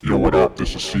Yo, what up?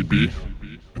 This is CB,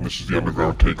 and this is the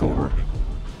Underground Takeover.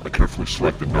 I carefully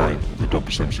selected 9 of the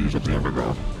dopest MCs of the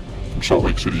Underground. From Salt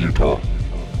Lake City, Utah,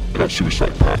 I got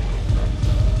SuiZiD3PaKt.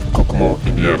 From Kokomo,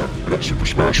 Indiana, I got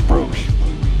SupahSmashBros.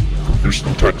 From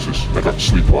Houston, Texas, I got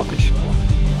Sleepwalkas.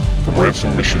 From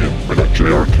Lansing, Michigan, I got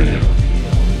J-Arcane.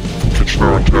 From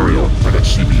Kitchener, Ontario, I got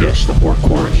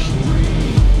CVSTheHorrorcorest.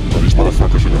 Now these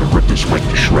motherfuckers are gonna rip this mic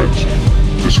to shreds.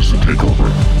 This is the takeover.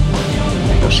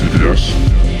 Now CVS,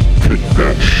 kick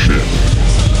that shit.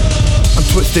 I'm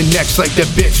twisting necks like that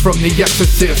bitch from The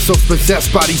Exorcist. So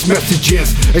possessed by these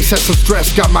messages. Excessive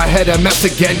stress got my head a mess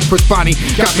again. Responding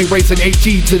got me raising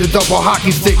HE to the double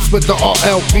hockey sticks with the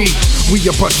all-LP. We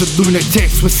a bunch of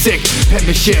lunatics with sick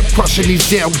penmanship, crushing these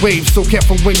damn waves. So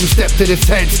careful when you step to this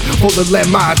heads. Full of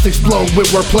lead mines explode with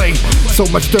wordplay. So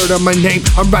much dirt on my name,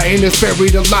 I'm writing this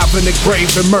buried alive in the grave.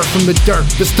 Immersed from the dirt,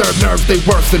 disturbed nerves they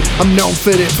worsen. I'm known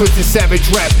for this twisted savage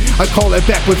rap. I call it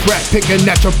back with rap, picking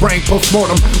at your brain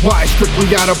post-mortem. Why?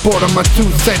 Strictly out of boredom, my 2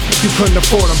 cents, you couldn't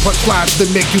afford them. Punchlines to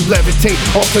make you levitate,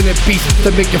 alternate beats to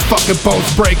make your fucking bones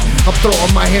break. I'm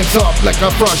throwing my hands up like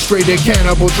a frustrated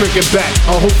cannibal drinking back.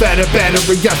 I hope that a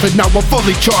battery, yes, and now I'm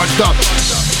fully charged up.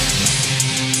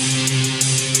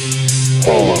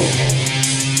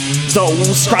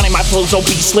 Those grinding my flows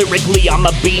obese, lyrically I'm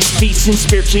a beast, feasting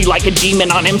spiritually like a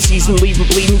demon on MCs and leaving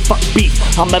bleeding. Fuck beef,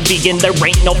 I'm a vegan, there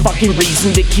ain't no fucking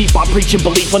reason to keep on preaching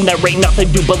belief when there ain't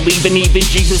nothing to believe in. Even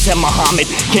Jesus and Muhammad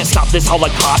can't stop this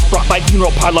holocaust brought by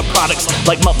funeral parlor products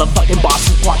like motherfucking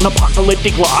bosses plotting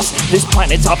apocalyptic loss. This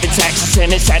planet's off its axis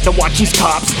and it's sad to watch these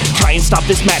cops try and stop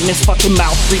this madness. Fucking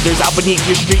mouth breathers out beneath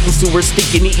your street and sewers,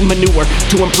 stinking eating manure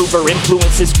to improve or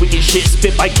influence this wicked shit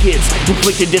spit by kids,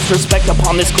 inflicting disrespect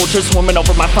upon this culture. Swarming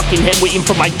over my fucking head, waiting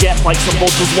for my death like some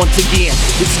vultures once again.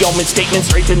 This yeoman statement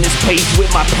scraping this page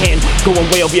with my pen, going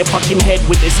way over your fucking head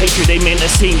with this hatred. Amen. A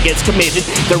scene gets committed.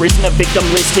 There isn't a victim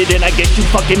listed, and I guess you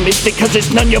fucking missed it, cause it's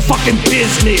none of your fucking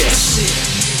business.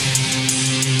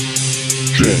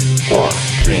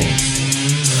 J-Arcane.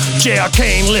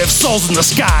 J-Arcane lifts souls in the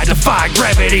sky, defy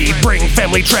gravity, bring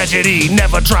family tragedy,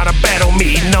 never try to battle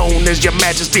me, known as your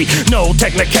majesty, no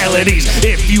technicalities,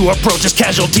 if you approach as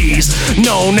casualties,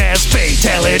 known as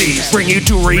fatalities, bring you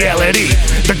to reality,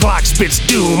 the Glock spits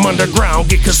doom, underground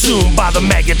get consumed by the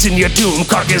maggots in your tomb,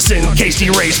 carcass encased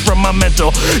erased from my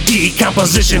mental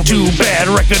decomposition to bad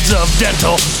records of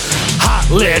dental. Hot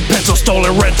lead pencil,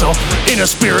 stolen rental. Inner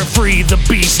spirit free, the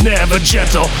beast never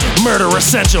gentle. Murder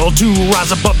essential to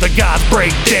rise above the gods. Break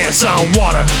dance on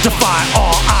water, defy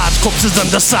all odds. Corpses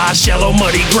undersized, shallow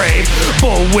muddy grave.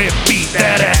 Bullwhip beat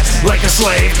that ass like a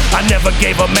slave. I never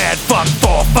gave a mad fuck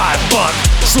for $5.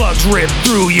 Slugs rip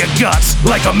through your guts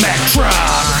like a Mack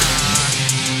truck.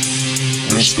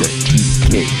 Mr.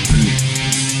 TKP.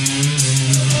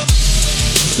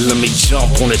 Let me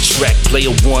jump on the track, player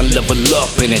 1, level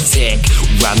up and attack.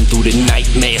 Riding through the night,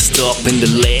 masked up in the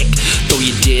leg. Throw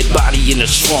your dead body in the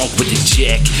trunk with the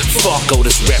jack. Fuck all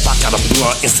this rap, I got a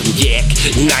blunt and some yak.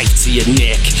 Knife to your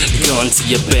neck, gun to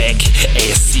your back.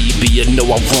 SCB, you know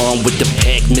I run with the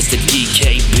pack. Mr.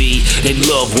 DKB, they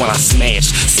love when I smash,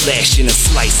 slashing and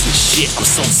slicing shit. I'm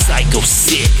so psycho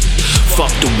sick.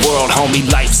 Fuck the world, homie,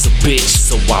 life's a bitch.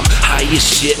 So I'm high as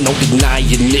shit, no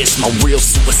denying this. My real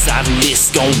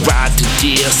suicidalist gon' ride to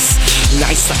this.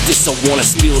 Nights like this, I wanna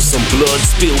spill some blood,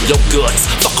 spill your guts,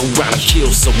 fuck around and kill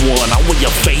someone. I wear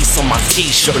your face on my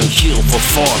t-shirt and kill for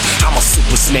fun. I'm a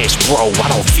Super Smash Bro, I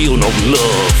don't feel no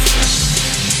love.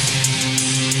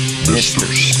 Mr.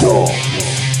 Scar.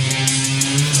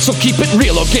 So keep it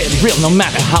real or get real, no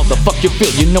matter how the fuck you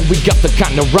feel. You know we got the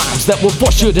kind of rhymes that will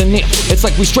force you to kneel. It's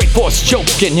like we straight force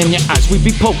choking in your eyes. We be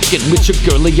poking with your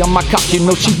girlie on my cock. You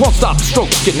know she won't stop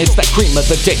stroking. It's that cream of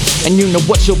the day, and you know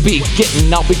what she'll be getting.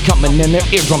 I'll be coming in her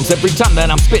eardrums every time that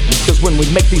I'm spitting. Cause when we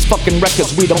make these fucking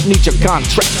records, we don't need your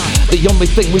contract. The only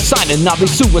thing we signing now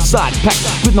is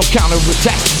SuiZiD3PaKt with no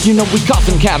counterattack. You know we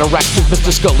causing cataracts. Cause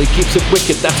Mr. Scully keeps it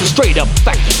wicked, that's a straight up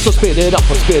fact. So spit it up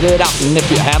or spit it out, and if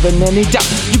you're having any doubt,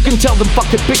 you can tell them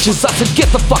fucking bitches I said get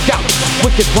the fuck out.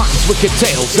 Wicked rhymes, wicked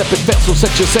tales, epic fails, so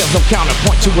set your sails. No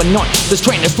counterpoint to annoy. This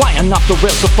train is flying off the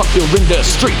rails, so fuck your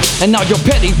industry. And now your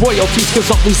petty royalties,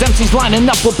 cause all these MCs lining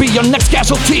up will be your next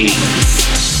casualties.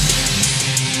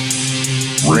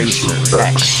 Razor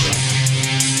X.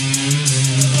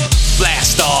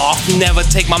 Blast off, never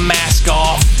take my mask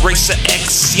off. Racer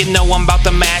X, you know I'm about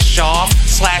to mash off.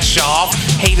 Slash off,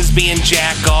 haters being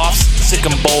jack-offs. Sick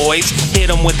 'em boys, hit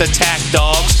 'em with attack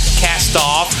dogs. Cast masked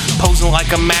off, posing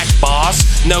like a Mac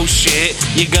boss. No shit,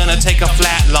 you're gonna take a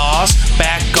flat loss.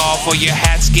 Back off or your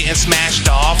hat's getting smashed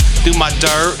off. Through my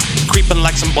dirt, creeping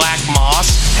like some black moss.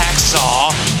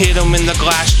 Hacksaw, hit him in the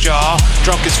glass jaw.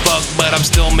 Drunk as fuck, but I'm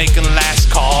still making last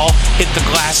call. Hit the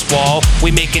glass wall,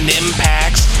 we making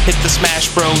impacts. Hit the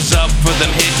Smash Bros up for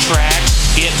them hit tracks.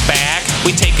 Get back,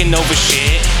 we taking over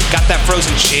shit. Got that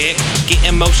frozen chick,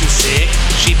 getting motion sick.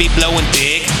 She be blowing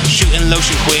dick, shooting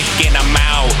lotion quick, and I'm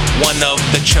out. One of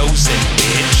the chosen,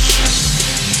 bitch.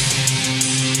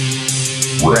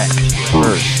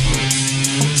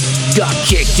 Got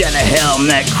kicked out of hell, I'm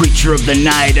that creature of the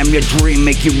night. I'm your dream,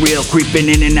 make you real,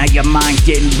 creeping in and out your mind.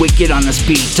 Getting wicked on the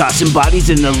speed, tossing bodies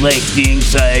in the lake. The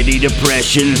anxiety,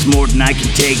 depression is more than I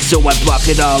can take, so I block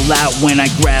it all out when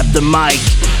I grab the mic.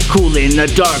 Cool in the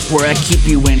dark where I keep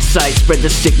you in sight. Spread the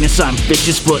sickness on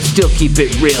vicious foot, still keep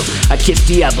it real. I kiss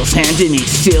Diablo's hand and he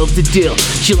sealed the deal.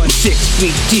 Chillin' 6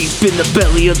 feet deep in the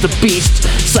belly of the beast.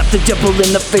 Slap the devil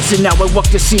in the face and now I walk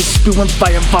the sea. Spewing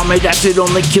fire and vomit, acid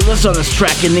only killers on this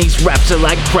track. And these raps are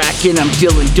like crack and I'm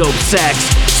dealing dope sacks.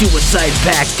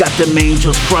 SuiZiD3PaKt, got them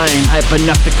angels crying. Hype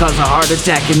enough to cause a heart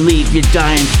attack and leave you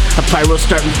dying. A pyro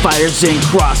starting fires and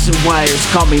crossing wires.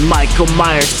 Call me Michael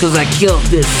Myers cause I killed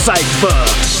this cypher.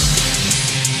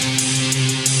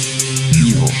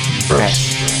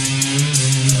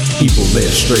 Evil led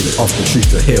straight off the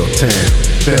streets of Helltown.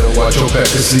 Better watch your back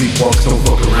and Sleepwalkas don't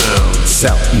fuck around.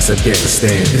 Southeast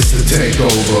Afghanistan, it's the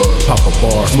takeover. Pop a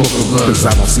bar, smoke a blunt, cause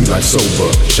I don't see life sober.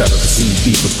 Shout out to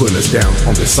CB for putting us down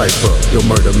on this cipher. Your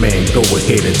murder man, go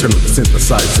ahead and turn up the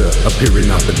synthesizer. Appearing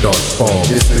out the dark fog,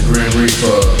 it's the Grim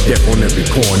Reaper. Death on every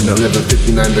corner,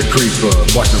 1159 the creeper.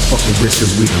 Watch them fucking wrist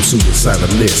cause we them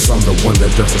suicidalists. I'm the one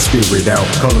that drops the spirit out,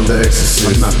 calling the exorcist.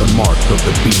 I'm not the mark of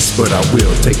the beast, but I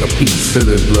will take a piece.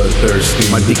 Feeling bloodthirsty,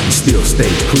 my dicky still stay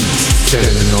creased.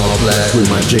 Standing all black with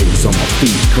my J's on my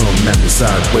feet. Come at me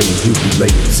sideways, you be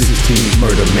late. 16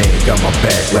 murder man got my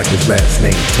back like his last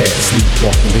name tag.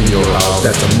 Sleepwalking in your house,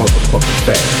 that's a motherfucking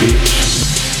fat bitch.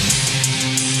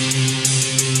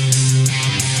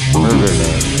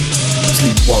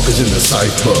 Sleepwalkers in the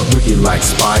cipher, wicked like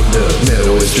spiders.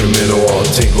 Metal instrumental, all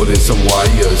tangled in some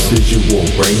wires. Visual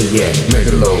brainiac,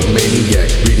 megalomaniac.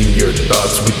 Reading your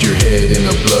thoughts with your head in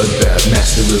a bloodbath.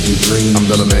 Master of your dream, I'm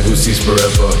the man who sees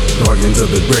forever. Guardians of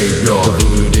the graveyard, the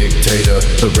voodoo dictator.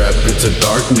 The rap prince of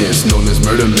darkness, known as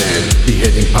Murder Man.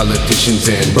 Beheading politicians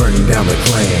and burning down the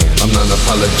clan. I'm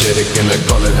non-apologetic and I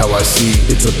call it how I see.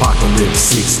 It's Apocalypse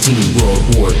 16, World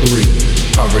War III.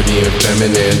 Poverty and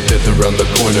famine and death around the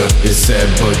corner. It's sad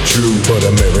but true, but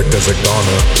America's a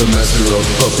goner. The master of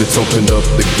puppets opened up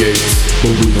the gates,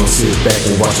 but we gon' sit back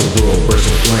and watch the world burst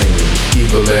in flame.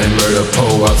 Evil and murder,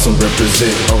 pull out some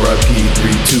represent. R.I.P.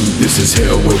 3-2, this is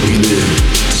hell where we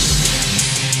live.